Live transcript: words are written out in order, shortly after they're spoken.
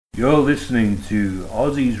You're listening to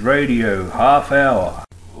Ozzy's Radio Half Hour.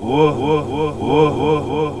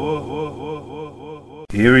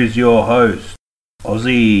 Here is your host,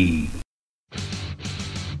 Ozzy.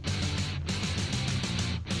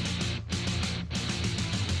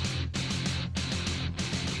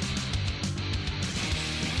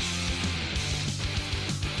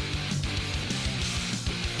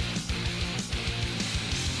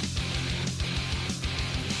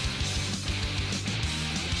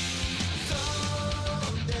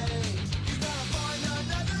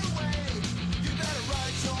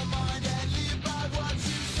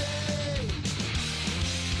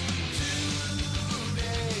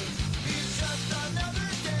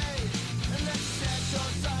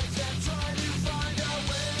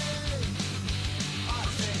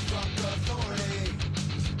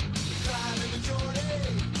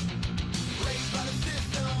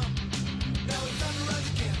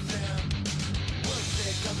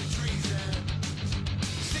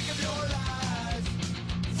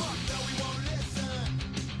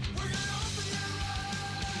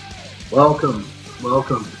 Welcome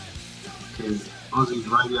to Ozzy's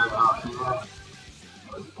Radio Half Hour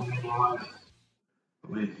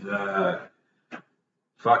with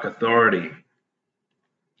Fuck Authority.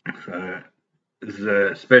 So this is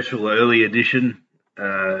a special early edition.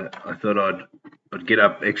 I thought I'd get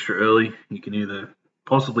up extra early. You can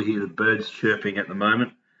possibly hear the birds chirping at the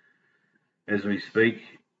moment as we speak.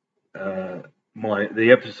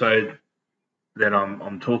 The episode that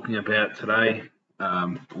I'm talking about today,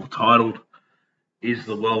 or titled, "Is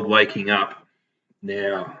the World Waking Up?"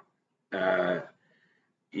 Now,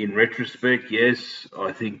 in retrospect, yes,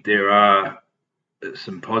 I think there are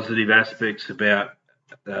some positive aspects about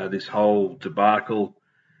this whole debacle.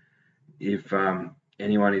 If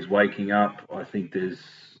anyone is waking up, I think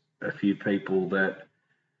there's a few people that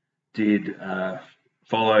did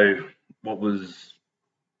follow what was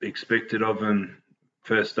expected of them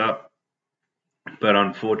first up, but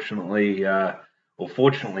unfortunately, or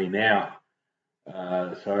fortunately now,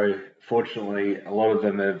 fortunately, a lot of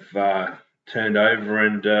them have turned over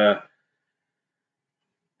and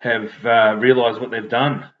have realised what they've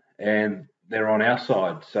done, and they're on our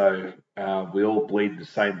side. So we all bleed the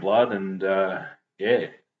same blood, and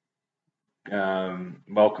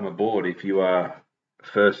welcome aboard if you are a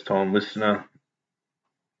first-time listener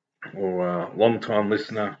or a long-time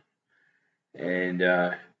listener, and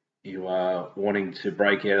you are wanting to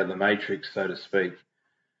break out of the matrix, so to speak.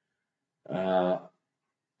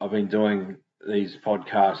 I've been doing these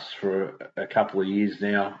podcasts for a couple of years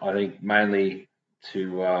now. I think mainly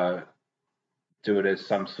to do it as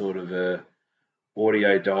some sort of a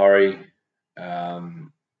audio diary,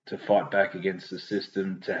 to fight back against the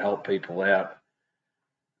system, to help people out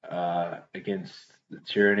against the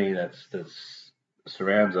tyranny that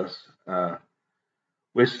surrounds us.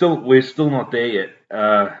 We're still not there yet.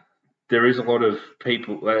 There is a lot of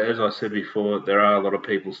people, as I said before, there are a lot of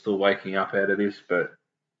people still waking up out of this, but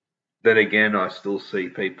then again, I still see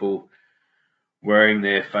people wearing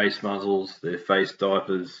their face muzzles, their face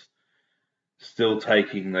diapers, still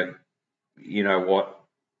taking the,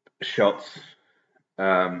 shots,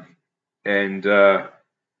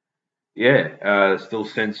 still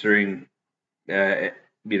censoring,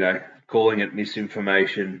 calling it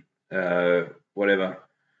misinformation, whatever.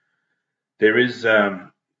 There is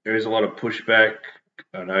a lot of pushback.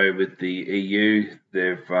 I know with the EU,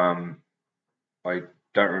 they've, I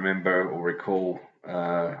don't remember or recall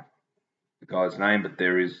the guy's name, but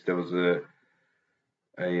there was a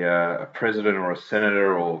president or a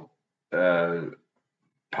senator or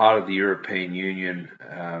part of the European Union.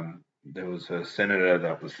 There was a senator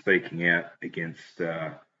that was speaking out against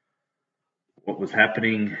what was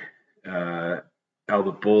happening. Albert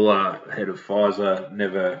Bourla, head of Pfizer,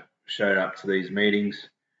 never showed up to these meetings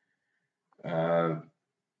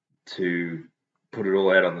to put it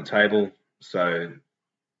all out on the table. So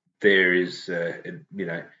there is,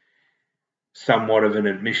 somewhat of an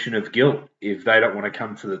admission of guilt. If they don't want to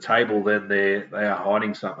come to the table, then they are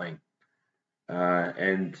hiding something,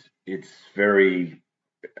 and it's very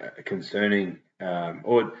concerning,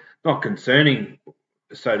 or not concerning,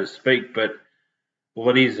 so to speak. But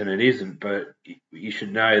it is and it isn't. But you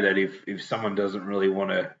should know that if someone doesn't really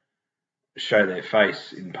want to show their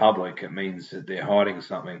face in public, it means that they're hiding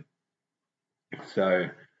something. So,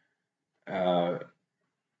 there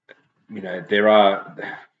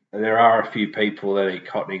are a few people that are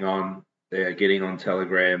cottoning on. They're getting on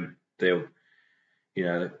Telegram. They're,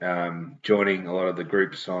 joining a lot of the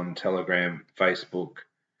groups on Telegram, Facebook.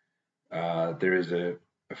 There is a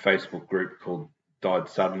Facebook group called Died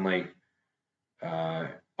Suddenly.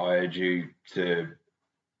 I urge you to,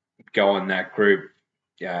 go on that group,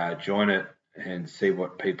 join it, and see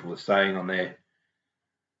what people are saying on there.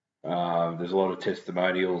 There's a lot of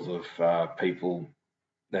testimonials of people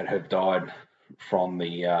that have died from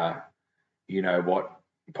the you know what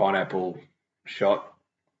pineapple shot.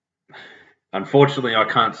 Unfortunately, I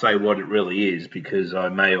can't say what it really is because I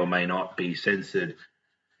may or may not be censored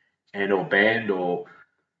and or banned or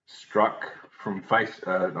struck from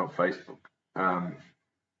not Facebook,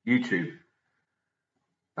 YouTube.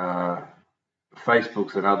 Uh,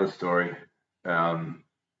 Facebook's another story. I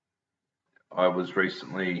was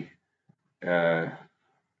recently uh,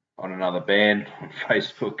 on another ban on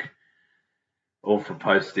Facebook, all for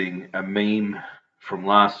posting a meme from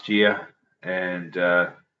last year, and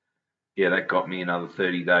yeah, that got me another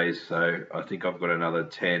 30 days. So I think I've got another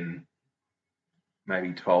 10,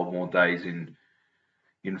 maybe 12 more days in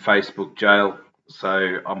Facebook jail. So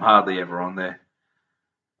I'm hardly ever on there.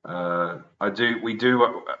 We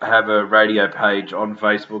do have a radio page on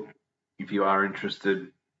Facebook. If you are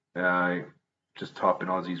interested, just type in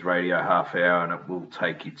Ozzy's Radio Half Hour and it will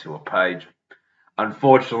take you to a page.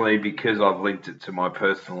 Unfortunately, because I've linked it to my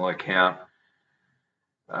personal account,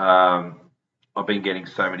 I've been getting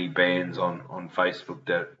so many bans on Facebook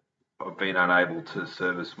that I've been unable to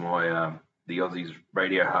service my the Aussies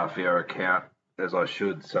Radio Half Hour account as I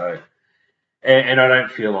should. So, and I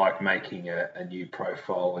don't feel like making a new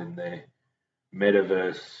profile in the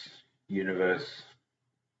metaverse universe.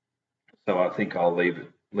 So I think I'll leave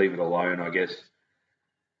it alone, I guess.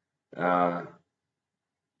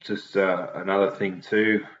 Just another thing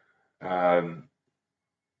too.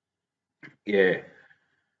 Yeah,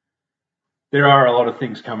 there are a lot of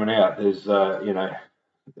things coming out. There's you know,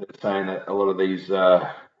 they're saying that a lot of these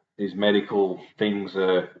medical things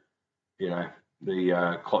are, you know,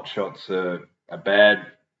 the clot shots are bad.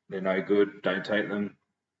 They're no good. Don't take them.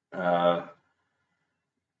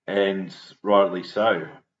 And rightly so.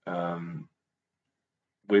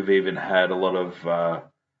 We've even had a lot of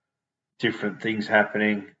different things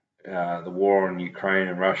happening. The war in Ukraine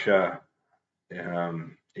and Russia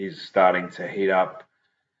is starting to heat up.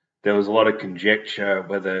 There was a lot of conjecture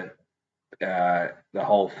whether the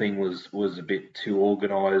whole thing was a bit too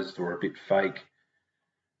organised or a bit fake.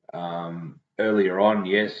 Earlier on,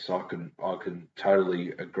 yes, I can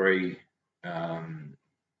totally agree.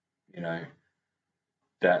 You know,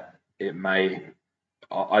 that it may.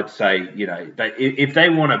 I'd say, you know, if they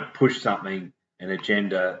want to push something, an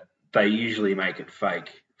agenda, they usually make it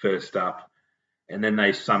fake first up, and then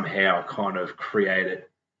they somehow kind of create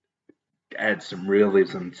it, add some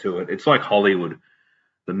realism to it. It's like Hollywood,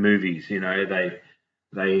 the movies, you know,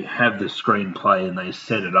 they have the screenplay and they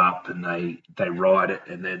set it up and they write it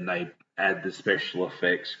and then they add the special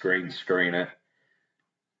effects, green screen it,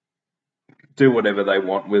 do whatever they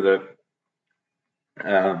want with it.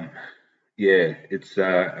 Yeah, it's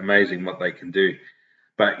amazing what they can do.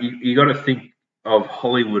 But you got to think of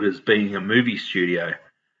Hollywood as being a movie studio,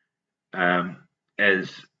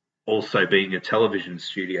 as also being a television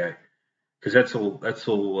studio, because that's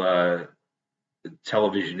all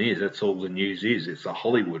television is. That's all the news is. It's a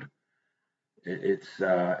Hollywood. It's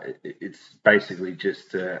basically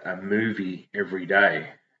just a movie every day.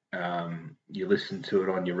 You listen to it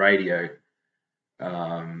on your radio.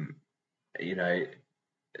 You know,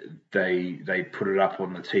 they put it up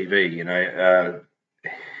on the TV. You know,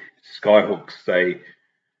 Skyhooks.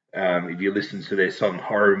 If you listen to their song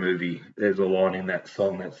Horror Movie, there's a line in that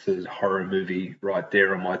song that says Horror Movie right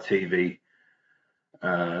there on my TV,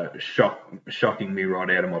 shocking me right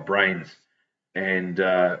out of my brains. And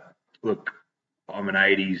look, I'm an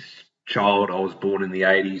 80s child. I was born in the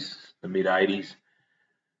 80s, the mid 80s.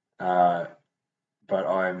 But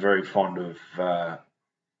I am very fond of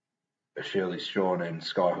Shirley Strawn and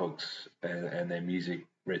Skyhooks and their music,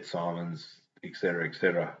 Red Simons, etc.,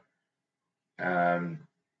 etc.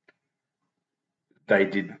 They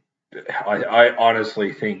did. I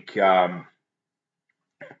honestly think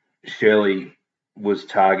Shirley was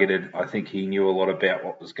targeted. I think he knew a lot about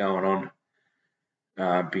what was going on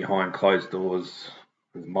behind closed doors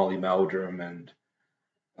with Molly Meldrum and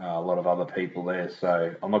a lot of other people there.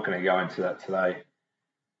 So I'm not going to go into that today.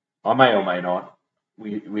 I may or may not.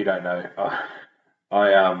 We don't know.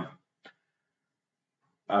 I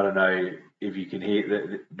don't know if you can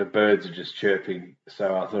hear the birds are just chirping.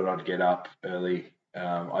 So I thought I'd get up early.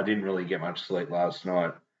 I didn't really get much sleep last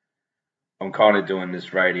night. I'm kind of doing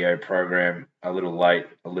this radio program a little late,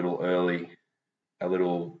 a little early, a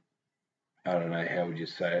little, I don't know, how would you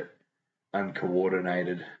say it,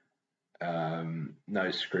 uncoordinated,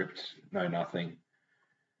 no script, no nothing.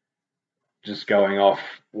 Just going off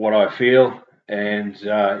what I feel. And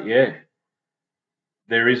yeah,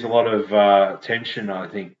 there is a lot of tension, I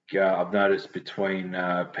think, I've noticed between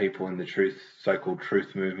people in the so-called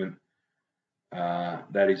truth movement.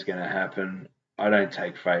 That is going to happen. I don't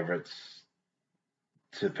take favourites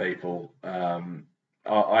to people.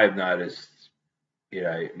 I have noticed,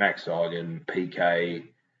 Max Organ, PK,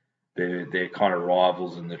 they're kind of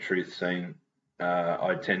rivals in the truth scene.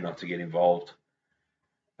 I tend not to get involved.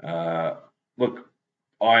 Look,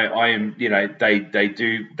 I am,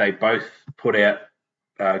 they both put out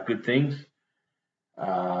good things.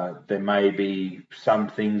 There may be some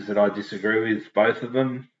things that I disagree with both of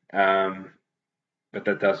them, but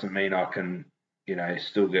that doesn't mean I can,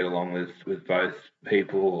 still get along with both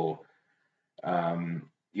people. Or,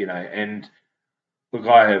 and look,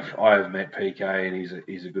 I have met PK, and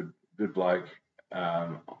he's a good bloke,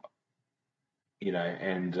 and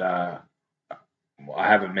I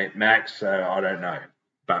haven't met Max, so I don't know.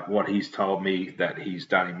 But what he's told me that he's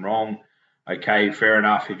done him wrong. Okay, fair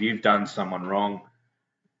enough. If you've done someone wrong,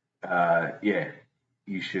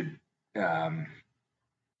 you should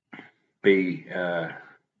be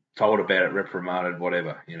told about it, reprimanded,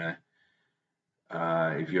 whatever.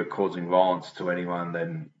 If you're causing violence to anyone,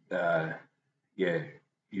 then you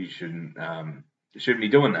shouldn't be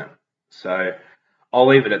doing that. So I'll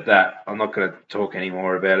leave it at that. I'm not going to talk any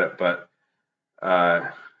more about it, but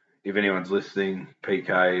if anyone's listening,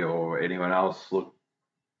 PK or anyone else, look,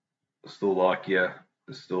 I still like you.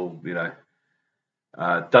 Still,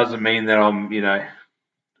 doesn't mean that I'm,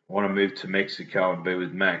 want to move to Mexico and be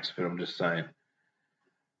with Max, but I'm just saying.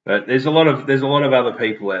 But there's a lot of other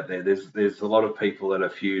people out there. There's a lot of people that are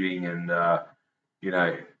feuding, and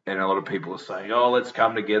and a lot of people are saying, "Oh, let's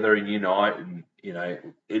come together and unite." And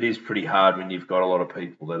it is pretty hard when you've got a lot of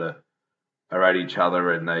people that are at each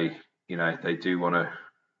other, and they do want to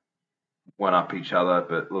one up each other.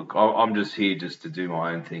 But look, I'm just here just to do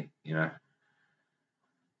my own thing,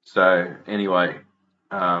 So anyway,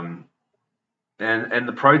 and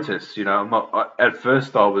the protests, I'm not. At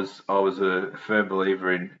first, I was a firm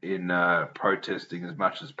believer in protesting as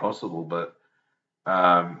much as possible, but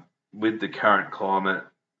with the current climate,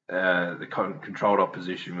 the controlled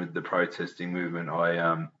opposition with the protesting movement,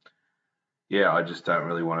 I just don't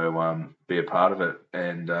really want to be a part of it.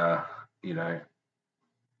 And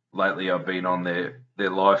lately I've been on their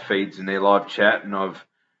live feeds and their live chat, and I've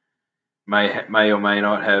may or may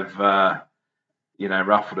not have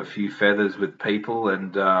ruffled a few feathers with people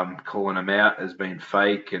and calling them out as being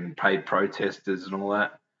fake and paid protesters and all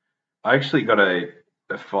that. I actually got a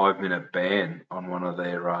 5-minute ban on one of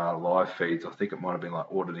their live feeds. I think it might have been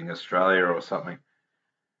like Auditing Australia or something.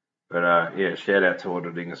 But shout out to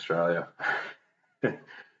Auditing Australia.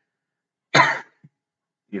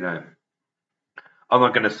 I'm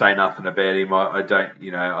not going to say nothing about him. I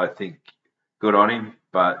don't, I think good on him,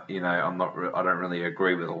 but I'm not. I don't really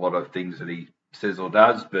agree with a lot of things that he says or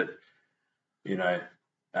does. But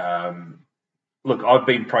look, I've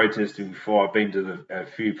been protesting before. I've been to a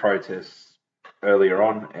few protests earlier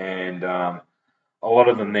on, and a lot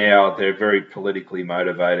of them now they're very politically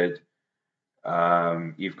motivated.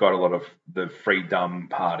 You've got a lot of the freedom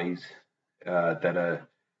parties that are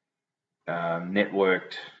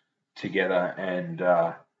networked together, and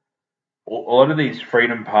a lot of these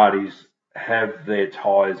freedom parties have their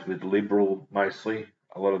ties with Liberal mostly.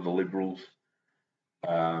 A lot of the Liberals.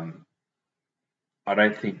 I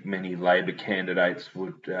don't think many Labor candidates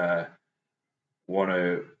would want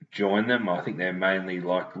to join them. I think they're mainly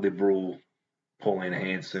like Liberal, Pauline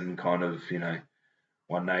Hanson kind of,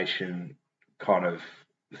 One Nation kind of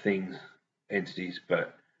things, entities.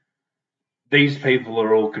 But these people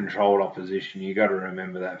are all controlled opposition. You got to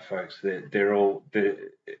remember that, folks. They're all,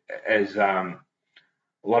 as a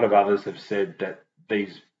lot of others have said, that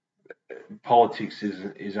these politics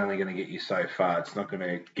is only going to get you so far. It's not going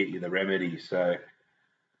to get you the remedy. So,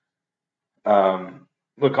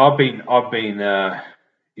 look, I've been,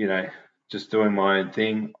 just doing my own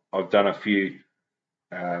thing. I've done a few,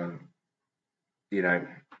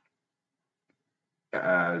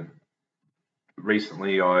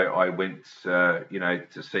 recently I went, to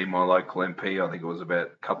see my local MP. I think it was about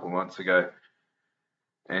a couple of months ago,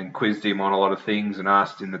 and quizzed him on a lot of things and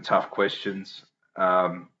asked him the tough questions.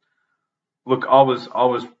 Look, I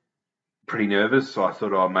was pretty nervous, so I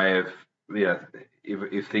thought I may have,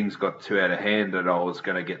 if things got too out of hand, that I was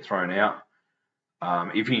going to get thrown out.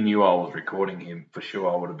 If he knew I was recording him, for sure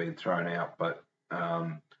I would have been thrown out. But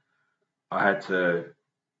I had to,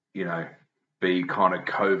 be kind of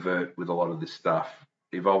covert with a lot of this stuff.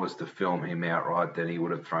 If I was to film him outright, then he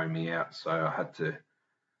would have thrown me out. So I had to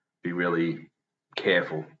be really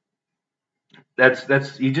careful.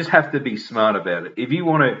 That's you just have to be smart about it. If you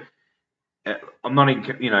want to, I'm not,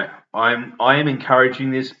 I am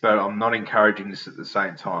encouraging this, but I'm not encouraging this at the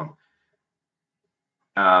same time.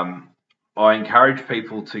 I encourage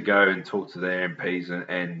people to go and talk to their MPs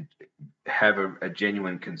and have a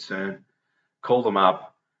genuine concern. Call them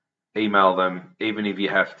up, email them, even if you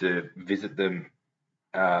have to visit them,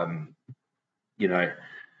 um, you know,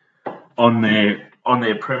 on their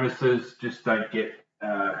premises. Just don't get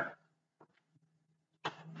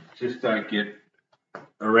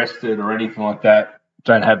arrested or anything like that.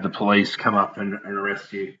 Don't have the police come up and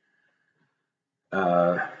arrest you.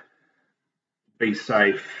 Be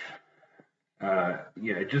safe.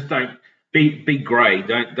 Just don't be grey.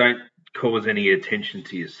 Don't cause any attention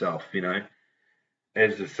to yourself.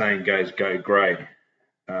 As the saying goes, go grey.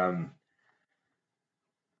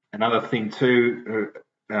 Another thing too,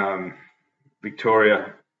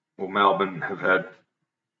 Victoria or Melbourne have had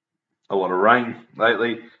a lot of rain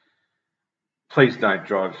lately. Please don't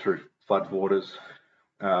drive through floodwaters.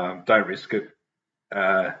 Don't risk it.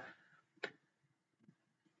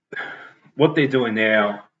 What they're doing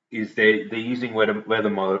now is they're using weather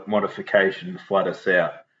modification to flood us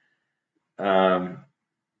out.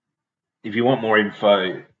 If you want more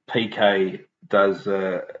info, PK does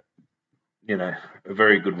a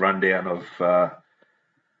very good rundown of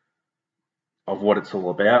what it's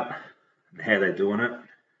all about and how they're doing it.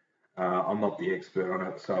 I'm not the expert on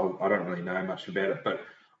it, so I don't really know much about it, but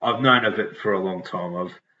I've known of it for a long time.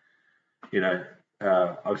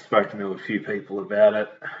 I've spoken to a few people about it.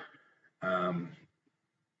 A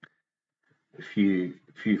few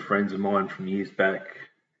friends of mine from years back,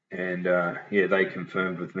 and they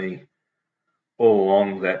confirmed with me all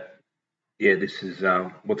along that this is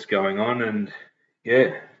what's going on, and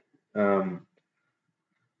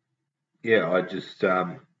I just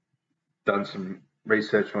done some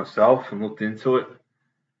research myself and looked into it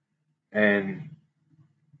and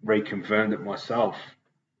reconfirmed it myself.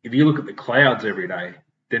 If you look at the clouds every day,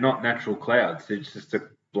 they're not natural clouds. It's just a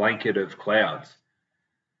blanket of clouds.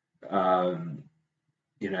 And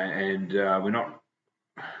we're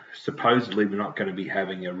not going to be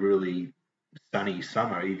having a really sunny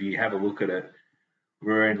summer. If you have a look at it,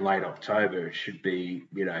 we're in late October. It should be,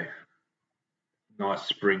 nice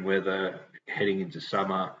spring weather heading into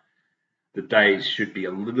summer. The days should be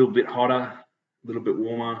a little bit hotter, a little bit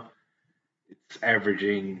warmer. It's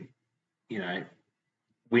averaging,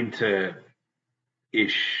 winter-ish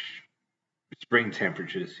spring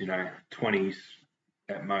temperatures, 20s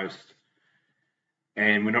at most.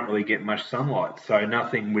 And we're not really getting much sunlight, so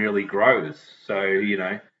nothing really grows. So,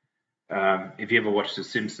 if you ever watched The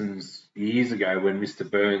Simpsons years ago when Mr.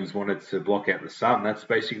 Burns wanted to block out the sun, that's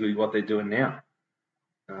basically what they're doing now.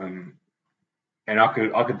 And I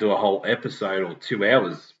could do a whole episode or 2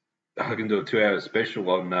 hours. I can do a 2-hour special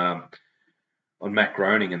on Matt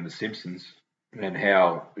Groening and The Simpsons and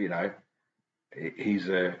how he's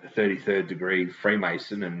a 33rd degree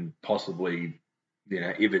Freemason and possibly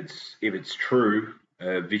if it's true,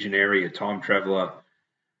 a visionary, a time traveler,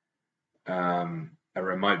 a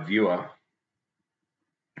remote viewer.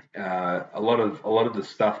 A lot of the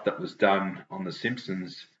stuff that was done on The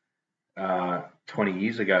Simpsons 20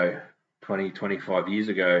 years ago, 25 years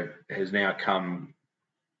ago, has now come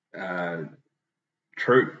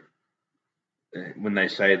true. When they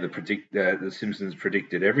say the Simpsons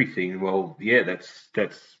predicted everything, well, yeah, that's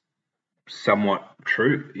somewhat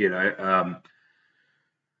true.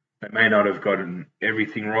 They may not have gotten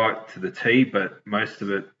everything right to the T, but most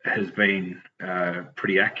of it has been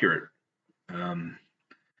pretty accurate. The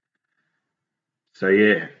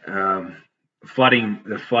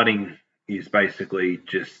flooding is basically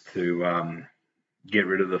just to get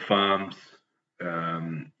rid of the farms,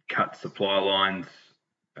 cut supply lines,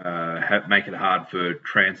 make it hard for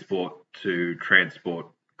transport to transport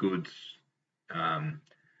goods,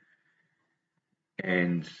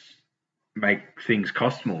 and make things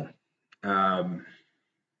cost more.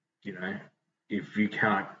 If you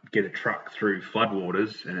can't get a truck through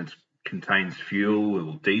floodwaters and it contains fuel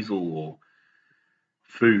or diesel or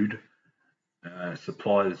food,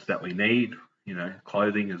 supplies that we need,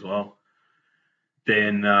 clothing as well,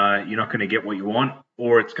 then you're not going to get what you want,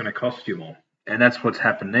 or it's going to cost you more. And that's what's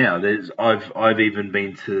happened now. I've even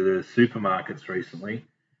been to the supermarkets recently.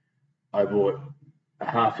 I bought a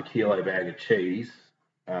half a kilo bag of cheese,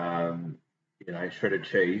 shredded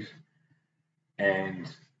cheese, and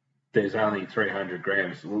there's only 300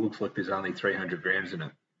 grams. It looks like there's only 300 grams in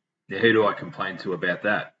it. Now, who do I complain to about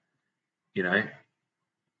that?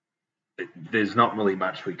 There's not really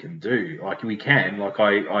much we can do. Like we can, like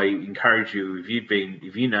I encourage you, if you've been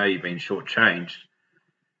shortchanged,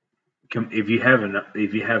 if you have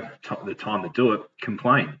the time to do it,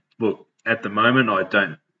 complain. Look, at the moment, I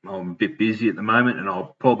don't. I'm a bit busy at the moment, and I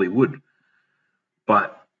probably would.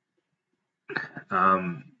 But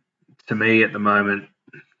to me, at the moment,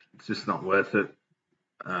 it's just not worth it.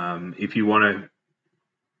 If you want to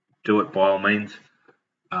do it, by all means.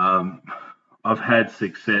 I've had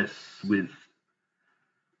success with.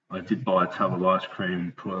 I did buy a tub of ice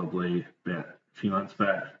cream probably about a few months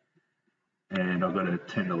back, and I got a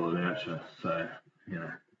 $10 voucher. So you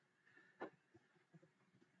know,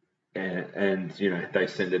 and you know they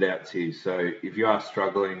send it out to you. So if you are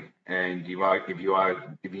struggling and if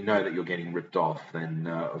you know that you're getting ripped off, then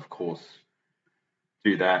of course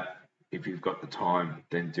do that. If you've got the time,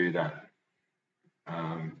 then do that.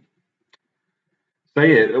 Um, so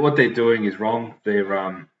yeah, what they're doing is wrong.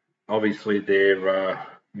 They're obviously they're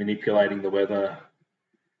manipulating the weather,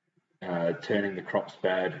 turning the crops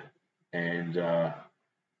bad, and yeah,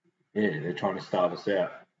 they're trying to starve us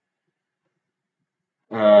out.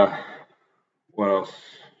 What else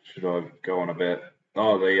should I go on about?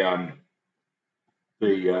 Oh,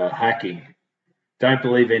 the hacking. Don't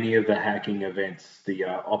believe any of the hacking events, the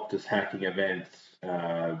Optus hacking events,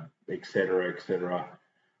 etc., etc.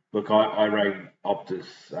 Look, I rang Optus.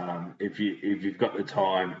 If you've got the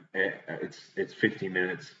time, it's 50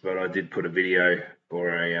 minutes, but I did put a video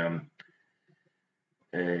or I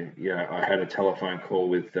had a telephone call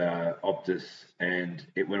with Optus, and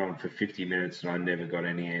it went on for 50 minutes, and I never got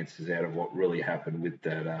any answers out of what really happened with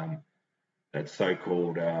that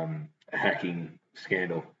so-called hacking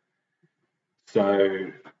scandal.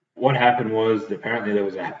 So what happened was apparently there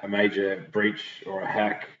was a major breach or a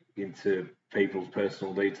hack into people's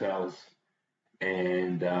personal details,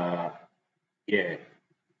 and yeah,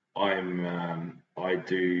 I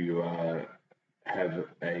do have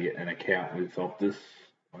an account with Optus.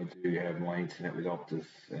 I do have my internet with Optus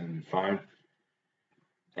and phone,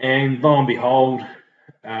 and lo and behold,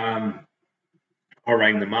 um, I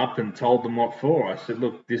rang them up and told them what for. I said,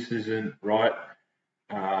 look, this isn't right.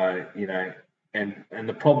 You know, and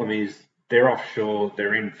the problem is they're offshore,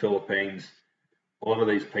 they're in Philippines. A lot of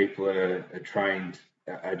these people are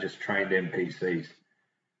just trained NPCs.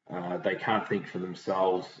 They can't think for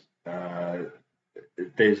themselves.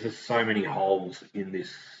 There's just so many holes in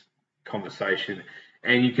this conversation,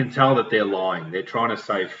 and you can tell that they're lying. They're trying to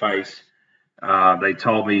save face. They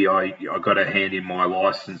told me I got to hand in my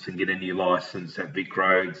license and get a new license at Vic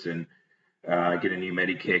Roads and get a new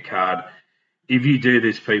Medicare card. If you do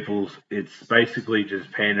this, people, it's basically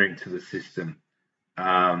just pandering to the system.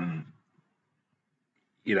 Um,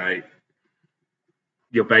 you know,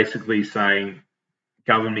 you're basically saying,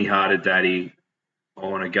 "Govern me harder, Daddy. I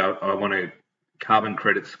want to go. I want a carbon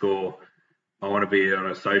credit score. I want to be on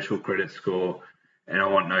a social credit score, and I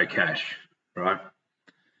want no cash." Right?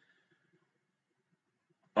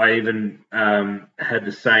 I even had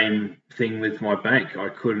the same thing with my bank. I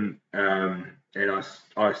couldn't, and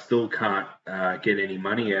I still can't get any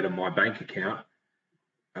money out of my bank account.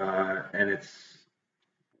 And it's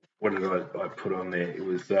what did I put on there? It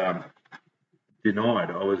was denied.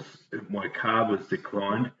 My card was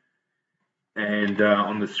declined, and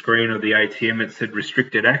on the screen of the ATM it said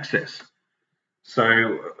restricted access.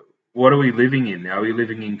 So what are we living in? Are we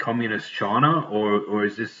living in communist China, or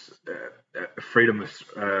is this freedom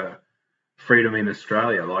in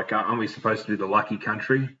Australia? Like, aren't we supposed to be the lucky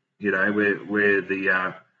country? You know, we're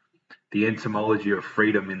the entomology of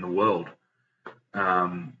freedom in the world,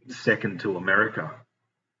 second to America.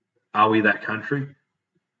 Are we that country?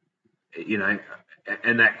 You know,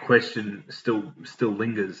 and that question still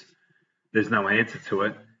lingers. There's no answer to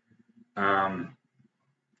it. A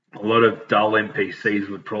lot of dull NPCs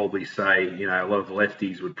would probably say, you know, a lot of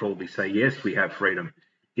lefties would probably say, yes, we have freedom.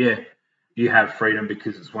 Yeah, you have freedom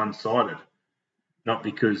because it's one-sided, not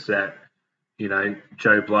because that, you know,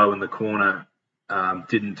 Joe Blow in the corner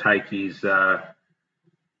didn't take his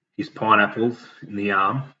pineapples in the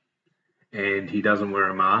arm, and he doesn't wear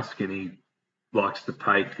a mask, and he likes to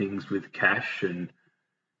pay things with cash and,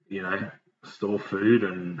 you know, store food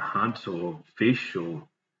and hunt or fish or,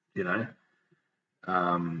 you know,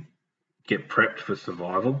 get prepped for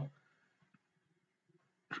survival.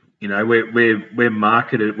 You know, we're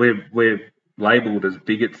marketed, we're labelled as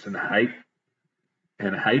bigots and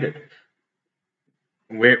hated.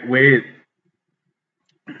 We're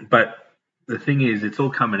but the thing is, it's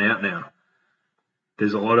all coming out now.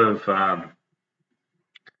 There's a lot of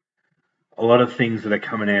things that are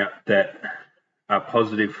coming out that are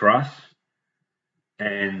positive for us.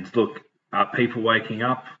 And look, are people waking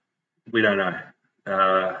up? We don't know.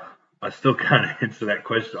 I still can't answer that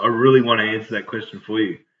question. I really want to answer that question for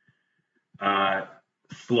you.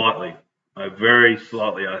 Slightly, very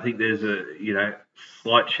slightly. I think there's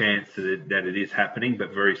slight chance that it is happening,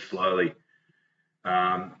 but very slowly.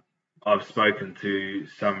 I've spoken to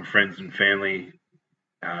some friends and family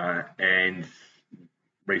and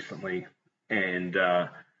recently, and I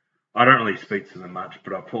don't really speak to them much,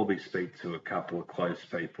 but I probably speak to a couple of close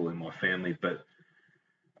people in my family. But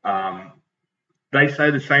um, they say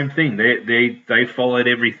the same thing. They followed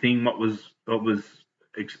everything what was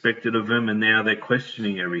expected of them, and now they're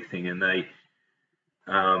questioning everything. And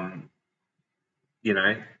um, you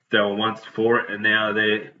know, they were once for it, and now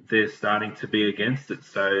they're starting to be against it.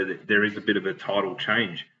 So there is a bit of a tidal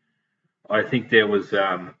change. I think there was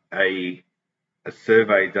a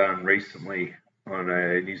survey done recently on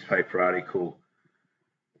a newspaper article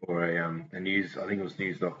or a news, I think it was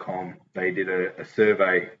news.com. They did a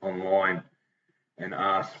survey online and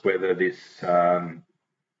asked whether this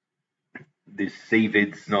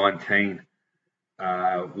CVIDS-19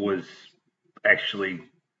 was actually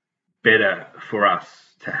better for us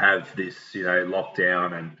to have this,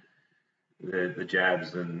 lockdown and the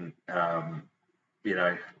jabs and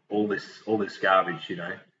all this garbage,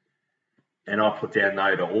 And I put down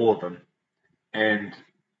no to all of them. And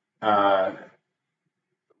uh,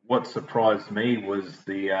 what surprised me was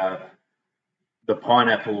the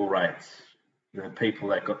pineapple rates, the people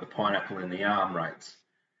that got the pineapple in the arm rates.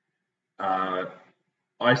 I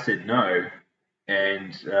said no,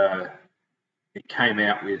 and it came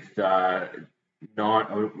out with it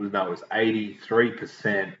was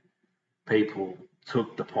 83% people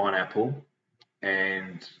took the pineapple,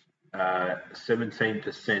 and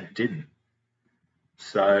 17% didn't.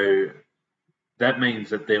 So that means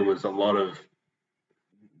that there was a lot of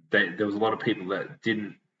people that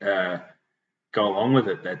didn't go along with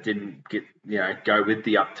it, that didn't go with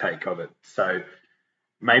the uptake of it. So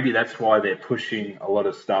maybe that's why they're pushing a lot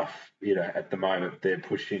of stuff. At the moment they're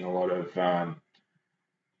pushing a lot of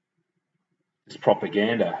this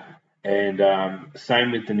propaganda, and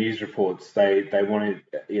same with the news reports. They wanted,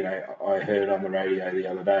 I heard on the radio the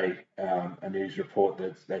other day a news report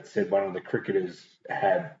that said one of the cricketers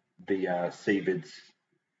had the CVIDs,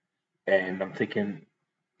 and I'm thinking,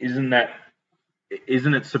 isn't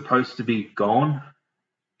it supposed to be gone?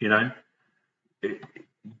 It,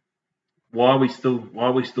 why are we still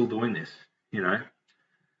doing this?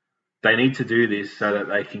 They need to do this so that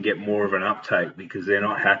they can get more of an uptake, because they're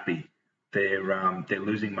not happy. They're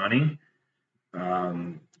losing money,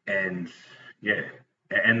 and yeah,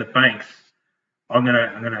 and the banks. I'm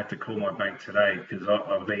gonna have to call my bank today, because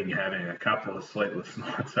I've been having a couple of sleepless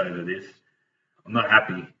nights over this. I'm not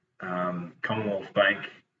happy. Commonwealth Bank,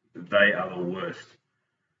 they are the worst.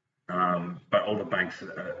 But all the banks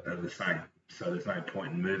are the same, so there's no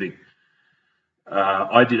point in moving.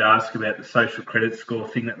 I did ask about the social credit score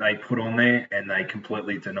thing that they put on there, and they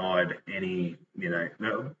completely denied any,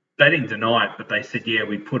 they didn't deny it, but they said, yeah,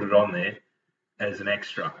 we put it on there as an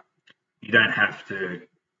extra. You don't have to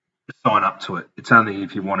sign up to it. It's only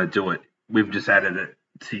if you want to do it. We've just added it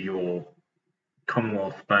to your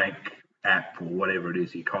Commonwealth Bank app, or whatever it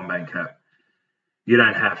is, your CommBank app. You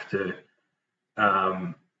don't have to,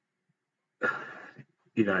 um,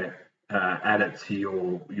 add it to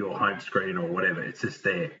your home screen or whatever. It's just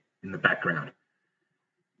there in the background.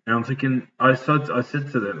 And I'm thinking, I said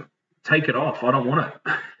to them, take it off. I don't want it.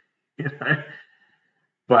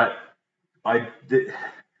 But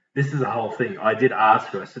this is the whole thing. I did ask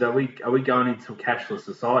her. I said, are we going into a cashless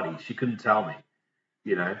society? She couldn't tell me.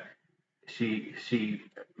 She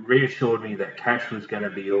reassured me that cash was going to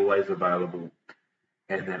be always available,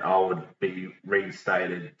 and that I would be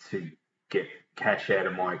reinstated to get cash out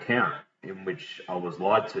of my account, in which I was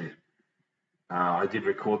lied to. I did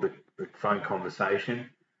record the phone conversation.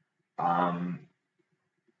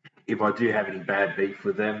 If I do have any bad beef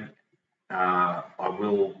with them, I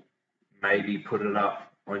will maybe put it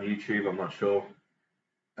up on YouTube. I'm not sure.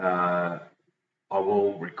 I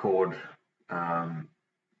will record my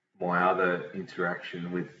other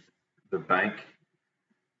interaction with the bank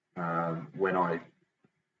when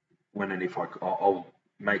and if I'll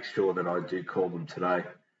make sure that I do call them today.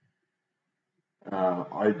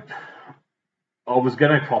 I was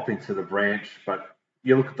going to pop into the branch, but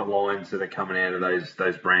you look at the lines that are coming out of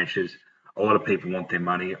those branches. A lot of people want their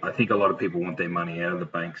money. I think a lot of people want their money out of the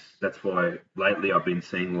banks. That's why lately I've been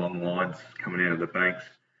seeing long lines coming out of the banks.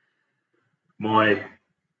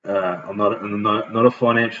 I'm not a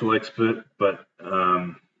financial expert, but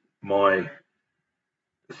my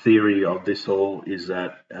theory of this all is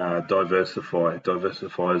that diversify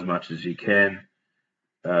as much as you can.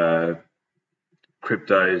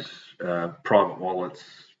 Cryptos, private wallets,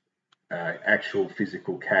 actual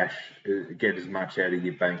physical cash. Get as much out of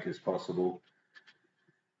your bank as possible.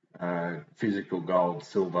 physical gold,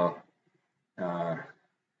 silver,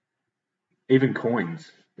 even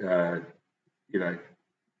coins, you know,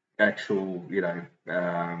 actual,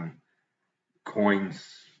 coins,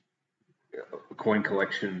 coin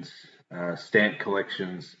collections, stamp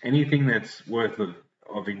collections, anything that's worth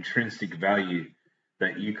of intrinsic value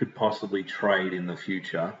that you could possibly trade in the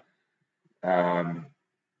future um,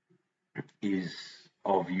 is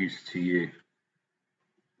of use to you.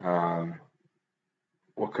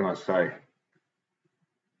 What can I say?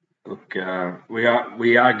 Look,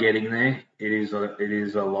 we are getting there. It is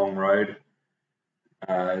a long road.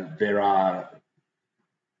 There are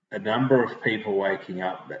a number of people waking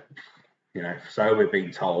up that, so we've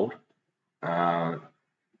been told,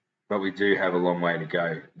 but we do have a long way to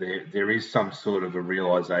go. There is some sort of a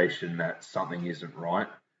realization that something isn't right.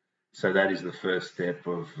 So that is the first step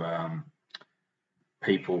of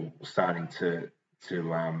people starting to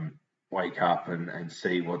wake up and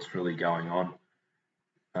see what's really going on.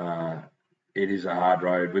 It is a hard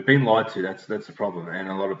road. We've been lied to. That's the problem, and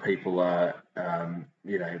a lot of people are,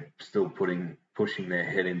 still pushing their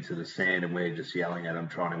head into the sand, and we're just yelling at them,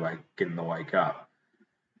 trying to get them to wake up.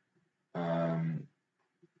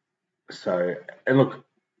 So, and look,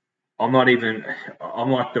 I'm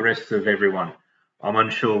like the rest of everyone. I'm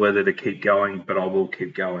unsure whether to keep going, but I will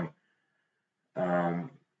keep going.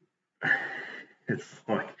 It's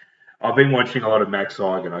like I've been watching a lot of Max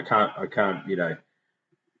Igan. I can't,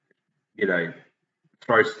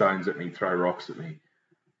 throw stones at me, throw rocks at me.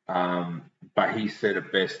 But he said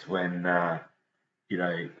it best when,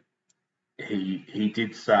 he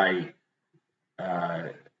did say,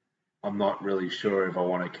 I'm not really sure if I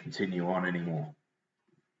want to continue on anymore.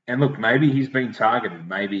 And look, maybe he's been targeted.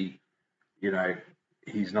 Maybe,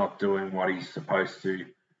 he's not doing what he's supposed to.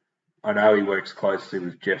 I know he works closely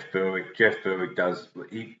with Jeff Berwick. Jeff Berwick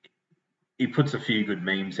he puts a few good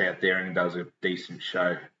memes out there and does a decent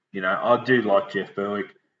show. I do like Jeff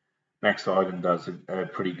Berwick. Max Igan does a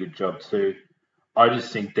pretty good job too. I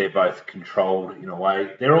just think they're both controlled in a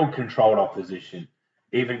way. They're all controlled opposition.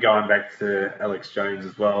 Even going back to Alex Jones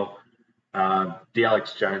as well. The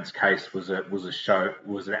Alex Jones case was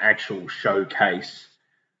an actual showcase.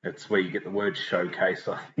 That's where you get the word showcase,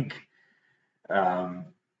 I think.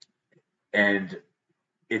 And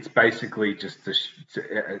it's basically just to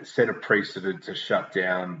set a precedent to shut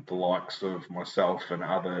down the likes of myself and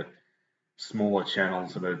other smaller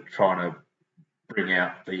channels that are trying to bring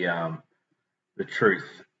out the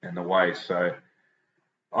truth and the way. So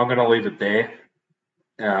I'm going to leave it there.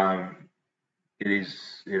 It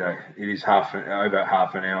is over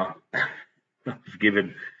half an hour. I've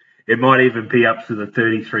given. It might even be up to the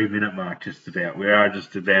 33-minute mark, just about. We are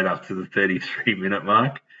just about up to the 33-minute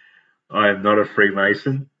mark. I am not a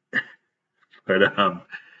Freemason, but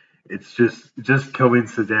it's just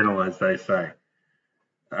coincidental, as they say.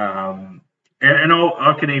 And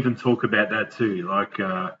I can even talk about that too. Like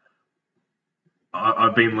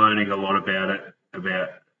I've been learning a lot about it, about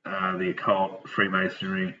the occult,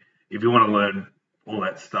 Freemasonry. If you want to learn all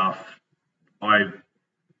that stuff, I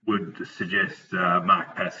would suggest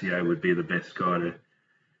Mark Passio would be the best guy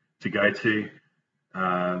to go to.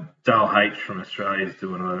 Dale H from Australia is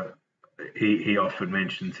doing he often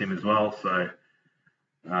mentions him as well. So,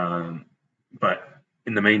 but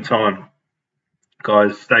in the meantime,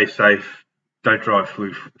 guys, stay safe. Don't drive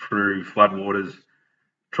through floodwaters.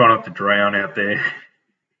 Try not to drown out there.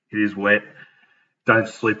 It is wet. Don't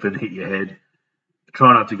slip and hit your head.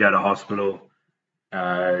 Try not to go to hospital.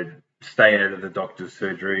 Stay out of the doctor's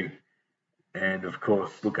surgery. And of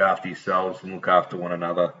course, look after yourselves and look after one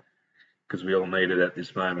another, because we all need it at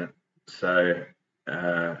this moment. So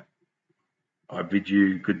I bid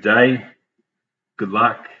you good day, good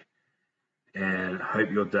luck, and hope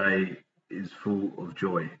your day is full of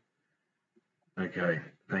joy. Okay,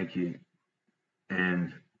 thank you,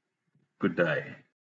 and good day.